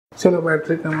चलो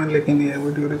बैटरी कम है लेकिन ये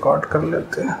वीडियो रिकॉर्ड कर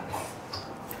लेते हैं।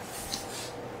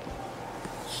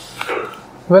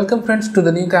 Welcome friends to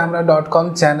the newcamera.com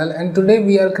channel, and today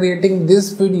we are creating this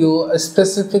video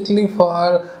specifically for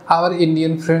our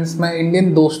Indian friends। मैं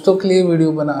इंडियन दोस्तों के लिए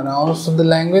वीडियो बना रहा हूँ। So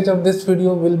the language of this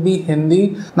video will be Hindi।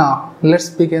 Now let's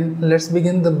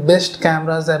begin the best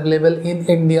cameras available in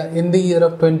India in the year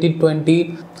of 2020।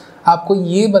 आपको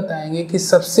ये बताएंगे कि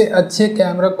सबसे अच्छे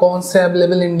कैमरा कौन से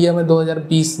अवेलेबल इंडिया में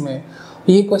 2020 में।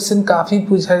 ये क्वेश्चन काफ़ी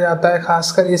पूछा जाता है,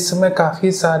 खासकर इस समय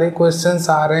काफ़ी सारे क्वेश्चंस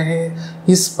आ रहे हैं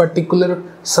इस पर्टिकुलर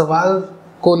सवाल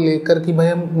को लेकर कि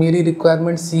भाई मेरी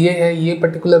रिक्वायरमेंट्स ये है, ये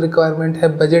पर्टिकुलर रिक्वायरमेंट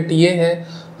है, बजट ये है।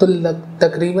 तो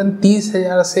तकरीबन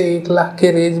 30,000 से 1 लाख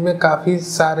के रेंज में काफ़ी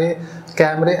सारे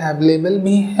कैमरे अवेलेबल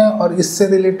भी हैं और इससे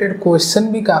रिलेटेड क्वेश्चन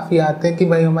भी काफ़ी आते हैं कि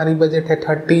भाई हमारी बजट है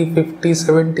 30, 50,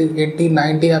 70, 80,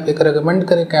 90, आप एक रिकमेंड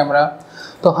करें कैमरा।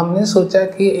 तो हमने सोचा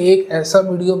कि एक ऐसा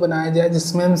वीडियो बनाया जाए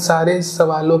जिसमें हम सारे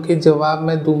सवालों के जवाब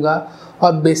मैं दूंगा।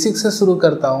 और बेसिक से शुरू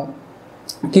करता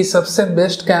हूं कि सबसे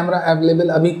बेस्ट कैमरा अवेलेबल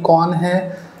अभी कौन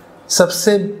है,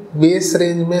 सबसे बेस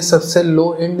रेंज में, सबसे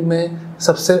लो एंड में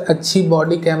सबसे अच्छी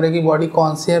बॉडी, कैमरे की बॉडी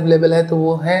कौन सी अवेलेबल है, तो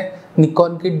वो है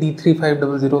निकॉन की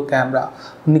D3500 कैमरा।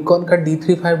 निकॉन का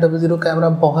D3500 कैमरा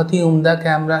बहुत ही उम्दा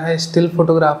कैमरा है स्टिल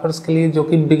फोटोग्राफर्स के लिए, जो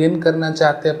कि बिगिन करना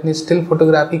चाहते हैं अपनी स्टिल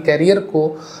फोटोग्राफी कैरियर को।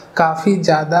 काफ़ी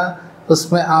ज़्यादा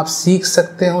उसमें आप सीख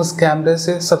सकते हैं उस कैमरे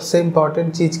से। सबसे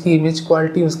इम्पॉर्टेंट चीज़ की इमेज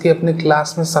क्वालिटी उसकी अपने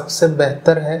क्लास में सबसे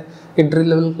बेहतर है, एंट्री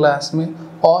लेवल क्लास में।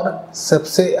 और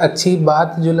सबसे अच्छी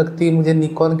बात जो लगती है मुझे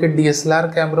निकॉन के DSLR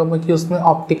कैमरों में कि उसमें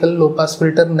ऑप्टिकल लो पास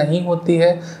फिल्टर नहीं होती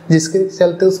है, जिसके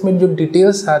चलते उसमें जो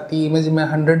डिटेल्स आती है इमेज में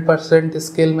 100%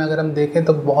 स्केल में अगर हम देखें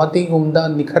तो बहुत ही उम्दा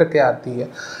निखर के आती है।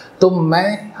 तो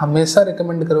मैं हमेशा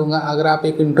रिकमेंड करूँगा अगर आप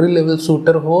एक एंट्री लेवल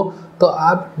शूटर हो तो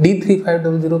आप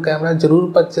D3500 कैमरा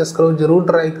ज़रूर परचेस करो, ज़रूर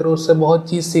ट्राई करो, उससे बहुत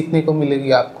चीज़ सीखने को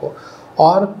मिलेगी आपको।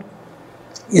 और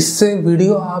इससे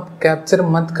वीडियो आप कैप्चर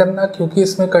मत करना क्योंकि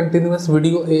इसमें कंटिन्यूस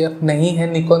वीडियो AF नहीं है।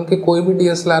 निकॉन के कोई भी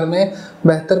DSLR में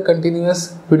बेहतर कंटिन्यूस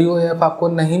वीडियो AF आपको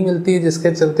नहीं मिलती है,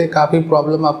 जिसके चलते काफ़ी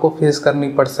प्रॉब्लम आपको फेस करनी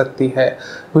पड़ सकती है।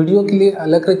 वीडियो के लिए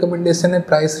अलग रिकमेंडेशन है,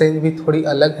 प्राइस रेंज भी थोड़ी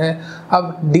अलग है।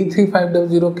 अब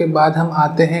D3500 के बाद हम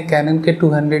आते हैं Canon के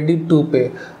 200D2 पे।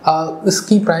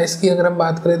 इसकी प्राइस की अगर हम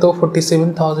बात करें तो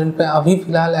 47,000 पे अभी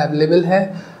फ़िलहाल अवेलेबल है।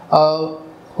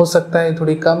 हो सकता है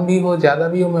थोड़ी कम भी हो, ज़्यादा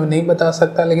भी हो, मैं नहीं बता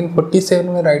सकता, लेकिन 47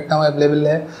 में राइट नाउ अवेलेबल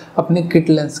है अपने किट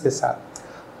लेंस के साथ।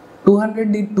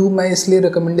 200D2 मैं इसलिए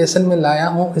रिकमेंडेशन में लाया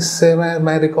हूँ, इससे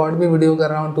मैं रिकॉर्ड भी वीडियो कर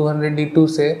रहा हूँ 200D2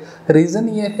 से। रीज़न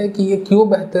ये है कि ये क्यों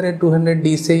बेहतर है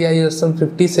 200D से या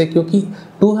EOS-M50 से, क्योंकि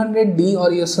 200D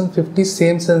और EOS-M50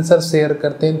 सेम सेंसर शेयर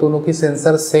करते हैं, दोनों की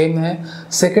सेंसर सेम है।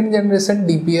 सेकेंड जनरेशन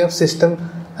DPF सिस्टम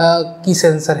की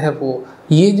सेंसर है वो।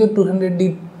 ये जो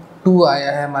 200D2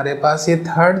 आया है हमारे पास, ये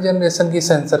थर्ड जनरेशन की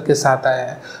सेंसर के साथ आया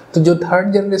है। तो जो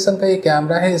थर्ड जनरेशन का ये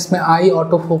कैमरा है इसमें आई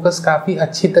ऑटो फोकस काफ़ी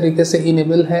अच्छी तरीके से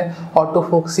इनेबल है, ऑटो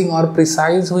फोकसिंग और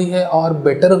प्रिसाइज हुई है और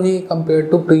बेटर हुई है compare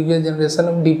to previous generation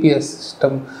of DPS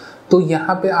system. तो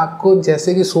यहाँ पे आपको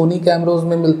जैसे कि सोनी कैमरोज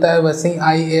में मिलता है वैसे ही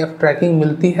IAF ट्रैकिंग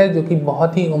मिलती है, जो कि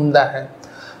बहुत ही उम्दा है।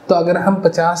 तो अगर हम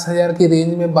 50,000 की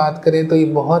रेंज में बात करें तो ये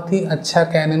बहुत ही अच्छा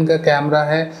कैनन का कैमरा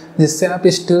है, जिससे आप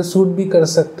स्टिल शूट भी कर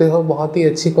सकते हो। बहुत ही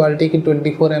अच्छी क्वालिटी की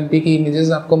 24 MP की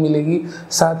इमेजेस आपको मिलेगी,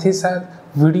 साथ ही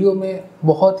साथ वीडियो में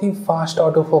बहुत ही फास्ट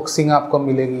ऑटो फोकसिंग आपको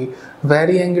मिलेगी।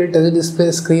 Very angle touch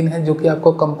display screen है जो कि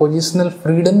आपको कंपोजिशनल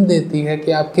फ्रीडम देती है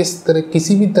कि आप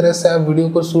किसी भी तरह से आप वीडियो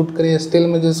को शूट करें, स्टिल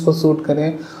इमेजेस को शूट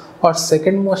करें। और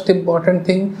सेकंड मोस्ट इम्पॉर्टेंट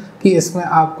थिंग कि इसमें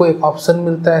आपको एक ऑप्शन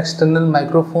मिलता है एक्सटर्नल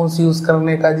माइक्रोफोन्स यूज़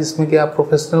करने का, जिसमें कि आप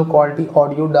प्रोफेशनल क्वालिटी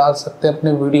ऑडियो डाल सकते हैं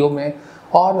अपने वीडियो में।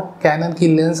 और कैनन की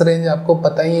लेंस रेंज आपको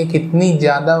पता ही है कितनी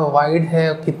ज़्यादा वाइड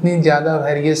है, कितनी ज़्यादा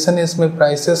वेरिएशन है इसमें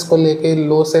प्राइसेस को लेके,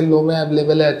 लो से लो में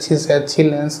अवेलेबल है अच्छी से अच्छी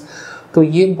लेंस। तो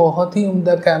ये बहुत ही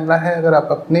उम्दा कैमरा है अगर आप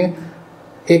अपने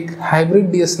एक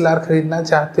हाइब्रिड DSLR खरीदना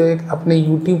चाहते हो, एक अपने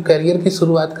YouTube कैरियर की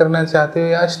शुरुआत करना चाहते हो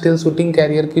या स्टिल शूटिंग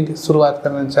कैरियर की शुरुआत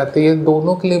करना चाहते हो, ये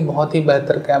दोनों के लिए बहुत ही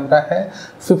बेहतर कैमरा है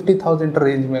 50,000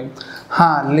 रेंज में।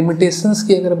 हाँ, लिमिटेशंस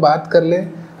की अगर बात कर ले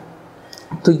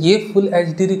तो ये फुल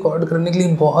HD रिकॉर्ड करने के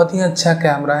लिए बहुत ही अच्छा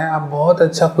कैमरा है। आप बहुत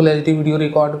अच्छा फुल HD वीडियो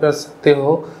रिकॉर्ड कर सकते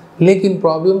हो, लेकिन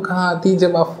प्रॉब्लम कहाँ आती है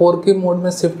जब आप 4K मोड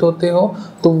में शिफ्ट होते हो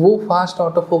तो वो फास्ट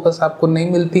ऑटो फोकस आपको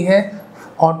नहीं मिलती है।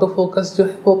 ऑटो फोकस जो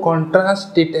है वो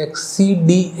कॉन्ट्रास्ट डिटेक्ट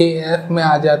CDAF में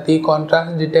आ जाती है,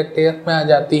 कॉन्ट्रास्ट डिटेक्ट AF में आ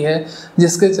जाती है,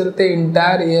 जिसके चलते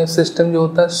इंटायर AF सिस्टम जो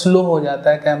होता है स्लो हो जाता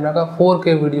है कैमरा का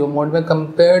 4K वीडियो मोड में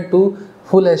compare to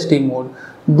full HD mode.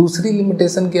 दूसरी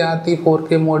लिमिटेशन क्या आती है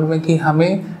 4K मोड में कि हमें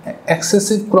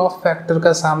एक्सेसिव क्रॉप फैक्टर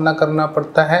का सामना करना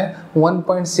पड़ता है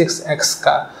 1.6x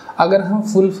का। अगर हम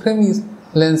फुल फ्रेम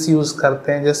लेंस यूज़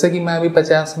करते हैं, जैसे कि मैं अभी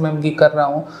 50 mm की कर रहा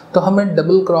हूँ, तो हमें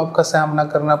डबल क्रॉप का सामना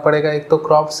करना पड़ेगा। एक तो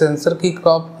क्रॉप सेंसर की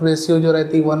क्रॉप रेशियो जो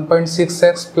रहती है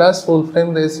 1.6x plus full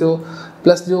frame ratio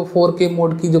plus जो 4K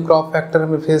मोड की जो क्रॉप फैक्टर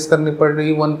हमें फेस करनी पड़ रही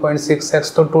है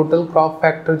 1.6x, तो टोटल क्रॉप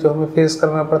फैक्टर जो हमें फेस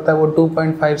करना पड़ता है वो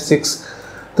 2.56।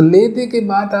 तो लेते के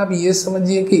बाद आप ये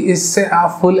समझिए कि इससे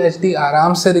आप फुल एचडी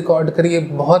आराम से रिकॉर्ड करिए।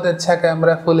 बहुत अच्छा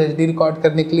कैमरा है फुल एचडी रिकॉर्ड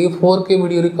करने के लिए, 4K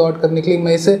वीडियो रिकॉर्ड करने के लिए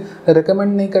मैं इसे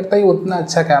रिकमेंड नहीं करता, ये उतना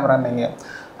अच्छा कैमरा नहीं है।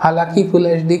 हालांकि फुल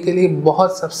एचडी के लिए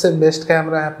बहुत सबसे बेस्ट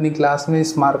कैमरा है अपनी क्लास में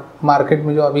इस मार्केट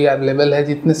में जो अभी अवेलेबल है,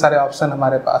 जितने सारे ऑप्शन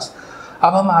हमारे पास।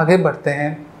 अब हम आगे बढ़ते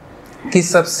हैं कि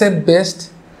सबसे बेस्ट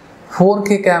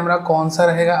 4K कैमरा कौन सा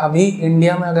रहेगा। अभी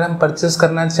इंडिया में अगर हम परचेस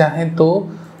करना चाहें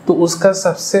तो उसका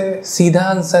सबसे सीधा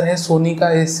आंसर है सोनी का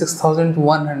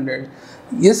A6100।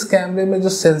 इस कैमरे में जो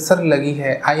सेंसर लगी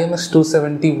है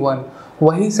IMX271,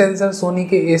 वही सेंसर सोनी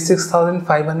के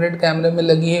A6500 कैमरे में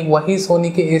लगी है, वही सोनी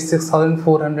के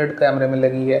A6400 कैमरे में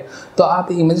लगी है। तो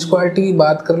आप इमेज क्वालिटी की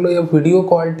बात कर लो या वीडियो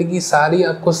क्वालिटी की, सारी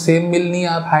आपको सेम मिलनी है।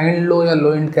 आप हाई एंड लो या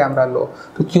लो एंड कैमरा लो,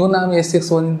 तो क्यों ना हम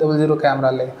A6100 कैमरा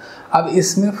लें। अब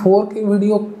इसमें 4K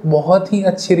वीडियो बहुत ही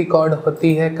अच्छी रिकॉर्ड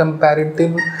होती है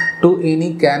comparative to any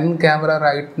cannon camera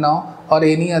right now और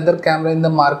any other camera in the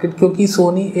market, क्योंकि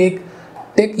सोनी एक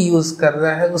टेक यूज़ कर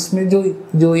रहा है। उसमें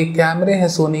जो ये कैमरे हैं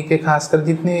सोनी के, खासकर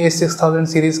जितने A6000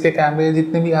 सीरीज़ के कैमरे,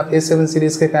 जितने भी आप A7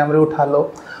 सीरीज़ के कैमरे उठा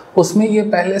लो, उसमें ये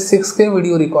पहले 6K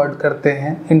वीडियो रिकॉर्ड करते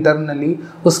हैं इंटरनली,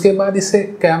 उसके बाद इसे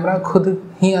कैमरा खुद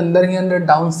ही अंदर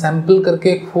डाउन सैम्पल करके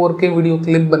एक 4K वीडियो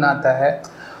क्लिप बनाता है।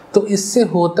 तो इससे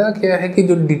होता क्या है कि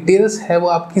जो डिटेल्स है वो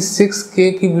आपकी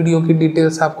 6K की वीडियो की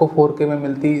डिटेल्स आपको 4K में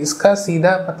मिलती है। इसका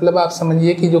सीधा मतलब आप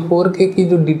समझिए कि जो 4K की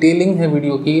जो डिटेलिंग है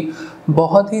वीडियो की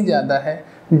बहुत ही ज़्यादा है,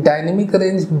 डायनेमिक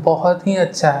रेंज बहुत ही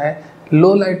अच्छा है,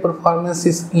 लो लाइट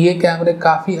परफॉर्मेंस ये कैमरे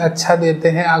काफ़ी अच्छा देते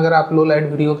हैं। अगर आप लो लाइट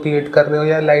वीडियो क्रिएट कर रहे हो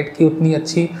या लाइट की उतनी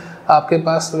अच्छी आपके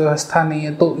पास व्यवस्था नहीं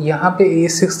है, तो यहाँ पे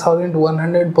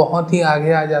A6100 बहुत ही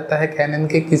आगे आ जाता है कैनन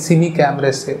के किसी भी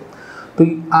कैमरे से। तो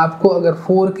आपको अगर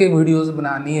 4K वीडियोस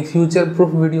बनानी है, फ्यूचर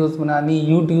प्रूफ वीडियोस बनानी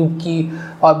है यूट्यूब की,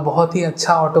 और बहुत ही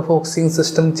अच्छा ऑटो फोकसिंग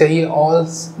सिस्टम चाहिए, ऑल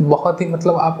बहुत ही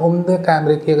मतलब आप उम्दा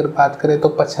कैमरे की अगर बात करें तो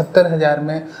 75,000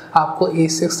 में आपको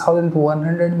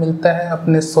A6100 मिलता है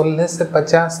अपने 16 से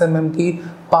 50 mm की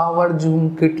पावर जूम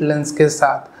किट लेंस के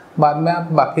साथ। बाद में आप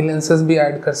बाकी लेंसेज भी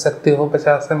ऐड कर सकते हो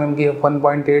 50 mm की,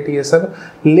 1.8 ये सब,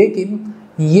 लेकिन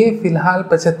ये फिलहाल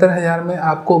 75,000 में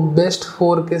आपको बेस्ट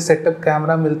 4K सेटअप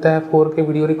कैमरा मिलता है, 4K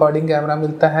वीडियो रिकॉर्डिंग कैमरा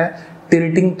मिलता है।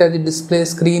 टिल्टिंग टच डिस्प्ले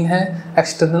स्क्रीन है,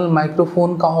 एक्सटर्नल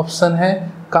माइक्रोफोन का ऑप्शन है,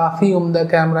 काफ़ी उम्दा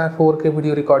कैमरा है 4K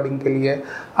वीडियो रिकॉर्डिंग के लिए।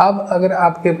 अब अगर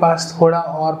आपके पास थोड़ा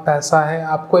और पैसा है,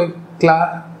 आपको एक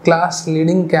क्लास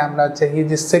लीडिंग कैमरा चाहिए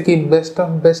जिससे कि best of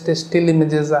best still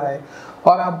images आए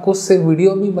और आपको उससे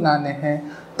वीडियो भी बनाने हैं,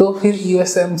 तो फिर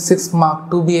M6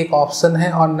 Mark II भी एक ऑप्शन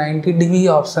है और 90D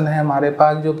ऑप्शन है हमारे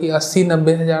पास, जो कि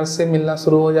 80-90 हज़ार से मिलना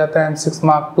शुरू हो जाता है M6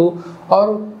 Mark II।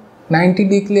 और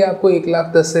 90D के लिए आपको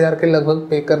 1,10,000 के लगभग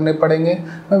पे करने पड़ेंगे।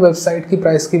 मैं वेबसाइट की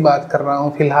प्राइस की बात कर रहा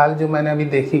हूँ फिलहाल जो मैंने अभी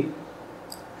देखी।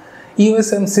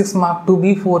 M6 Mark II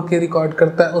भी 4K रिकॉर्ड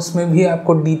करता है, उसमें भी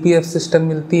आपको DPF सिस्टम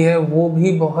मिलती है, वो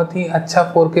भी बहुत ही अच्छा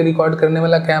 4K रिकॉर्ड करने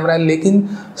वाला कैमरा है, लेकिन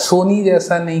सोनी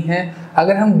जैसा नहीं है।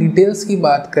 अगर हम डिटेल्स की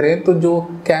बात करें तो जो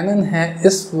कैनन है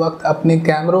इस वक्त अपने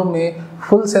कैमरों में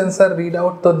फुल सेंसर रीड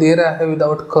आउट तो दे रहा है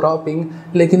विदाउट क्रॉपिंग,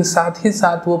 लेकिन साथ ही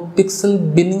साथ वो पिक्सल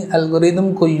बिनिंग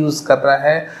एल्गोरिदम को यूज़ कर रहा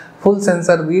है फुल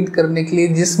सेंसर रीड करने के लिए,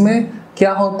 जिसमें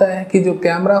क्या होता है कि जो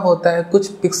कैमरा होता है कुछ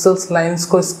पिक्सल्स लाइंस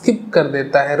को स्किप कर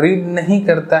देता है, रीड नहीं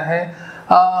करता है।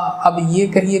 अब ये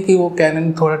कहिए कि वो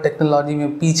कैनन थोड़ा टेक्नोलॉजी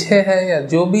में पीछे है या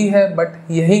जो भी है,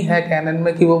 बट यही है कैनन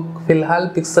में कि वो फिलहाल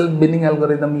पिक्सल बिनिंग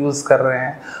एल्गोरिदम यूज़ कर रहे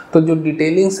हैं। तो जो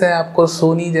डिटेलिंग्स है आपको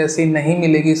सोनी जैसी नहीं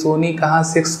मिलेगी। सोनी कहाँ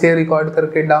 6K रिकॉर्ड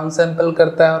करके डाउन सैंपल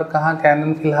करता है और कहाँ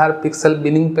कैनन फिलहाल पिक्सल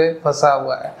बिनिंग पे फंसा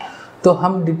हुआ है। तो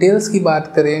हम डिटेल्स की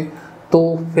बात करें तो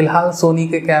फिलहाल सोनी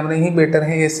के कैमरे ही बेटर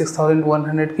हैं।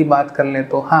 A6100 की बात कर लें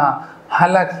तो हाँ,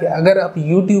 हालांकि अगर आप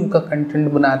YouTube का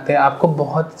कंटेंट बनाते हैं, आपको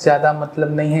बहुत ज़्यादा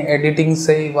मतलब नहीं है एडिटिंग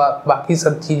से बाकी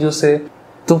सब चीज़ों से,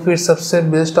 तो फिर सबसे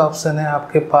बेस्ट ऑप्शन है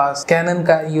आपके पास कैनन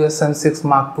का M6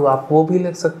 Mark II। आप वो भी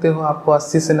ले सकते हो, आपको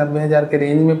 80 से 90 हज़ार के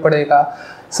रेंज में पड़ेगा।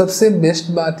 सबसे बेस्ट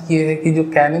बात ये है कि जो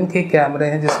कैनन के कैमरे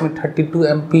हैं जिसमें 32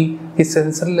 MP की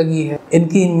सेंसर लगी है,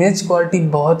 इनकी इमेज क्वालिटी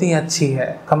बहुत ही अच्छी है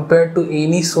compare to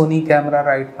any Soni camera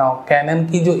right now. Cannon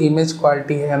की जो इमेज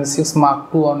क्वालिटी है M6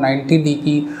 Mark II और 90D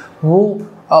की, वो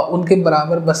उनके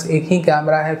बराबर बस एक ही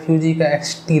कैमरा है फ्यूजी का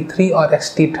X-T3 और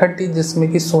X-T30,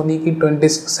 जिसमें कि सोनी की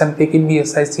 26 MP की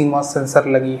BSI CMOS सेंसर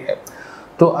लगी है।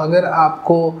 तो अगर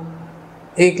आपको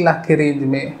 1 लाख के रेंज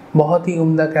में बहुत ही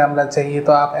उम्दा कैमरा चाहिए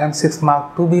तो आप M6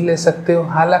 Mark II भी ले सकते हो।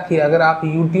 हालांकि अगर आप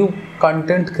YouTube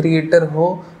कंटेंट क्रिएटर हो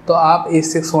तो आप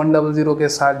A6100 के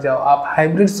साथ जाओ। आप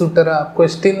हाइब्रिड शूटर, आपको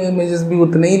स्टिल इमेजेस भी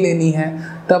उतने ही लेनी है,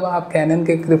 तब आप कैनन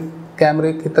के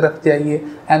कैमरे की तरफ जाइए,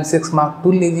 M6 Mark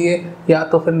II लीजिए या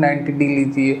तो फिर 90D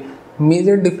लीजिए।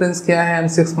 मेजर डिफरेंस क्या है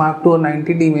M6 Mark II और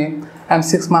 90D में?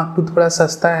 M6 Mark II थोड़ा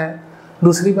सस्ता है।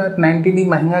 दूसरी बात, 90D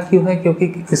महंगा क्यों है?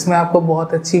 क्योंकि इसमें आपको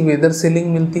बहुत अच्छी वेदर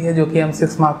सीलिंग मिलती है जो कि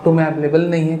M6 Mark II में अवेलेबल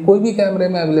नहीं है, कोई भी कैमरे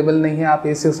में अवेलेबल नहीं है। आप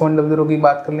A6100 की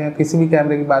बात कर लें या किसी भी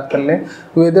कैमरे की बात कर लें,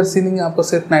 वेदर सीलिंग आपको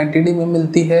सिर्फ 90D में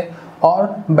मिलती है।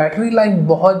 और बैटरी लाइफ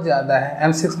बहुत ज़्यादा है।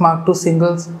 M6 Mark II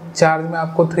single charge में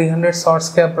आपको 300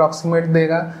 शॉट्स के अप्रॉक्सीमेट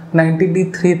देगा, 90D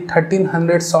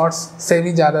 1300 शॉट्स से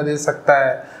भी ज़्यादा दे सकता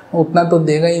है, उतना तो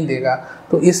देगा ही देगा।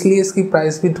 तो इसलिए इसकी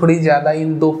प्राइस भी थोड़ी ज़्यादा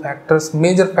इन दो फैक्टर्स,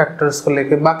 मेजर फैक्टर्स को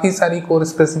लेकर। बाकी सारी कोर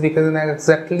स्पेसिफिकेशन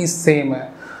एग्जैक्टली सेम है।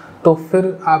 तो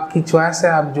फिर आपकी चॉइस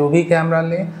है, आप जो भी कैमरा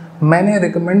लें। मैंने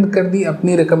रिकमेंड कर दी,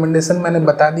 अपनी रिकमेंडेशन मैंने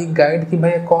बता दी, गाइड की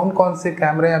भैया कौन कौन से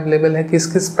कैमरे अवेलेबल हैं, किस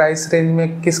किस प्राइस रेंज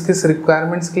में, किस किस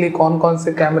रिक्वायरमेंट्स के लिए कौन कौन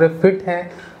से कैमरे फिट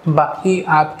हैं। बाकी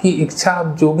आपकी इच्छा,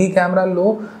 आप जो भी कैमरा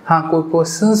लो। हाँ, कोई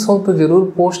क्वेश्चंस हो तो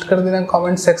ज़रूर पोस्ट कर देना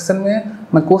कमेंट सेक्शन में,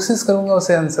 मैं कोशिश करूँगा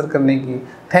उसे आंसर करने की।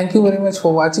 Thank you very much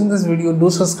for watching this video. Do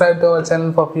subscribe to our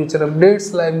channel for future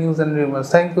updates, live news and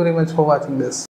rumours. Thank you very much for watching this.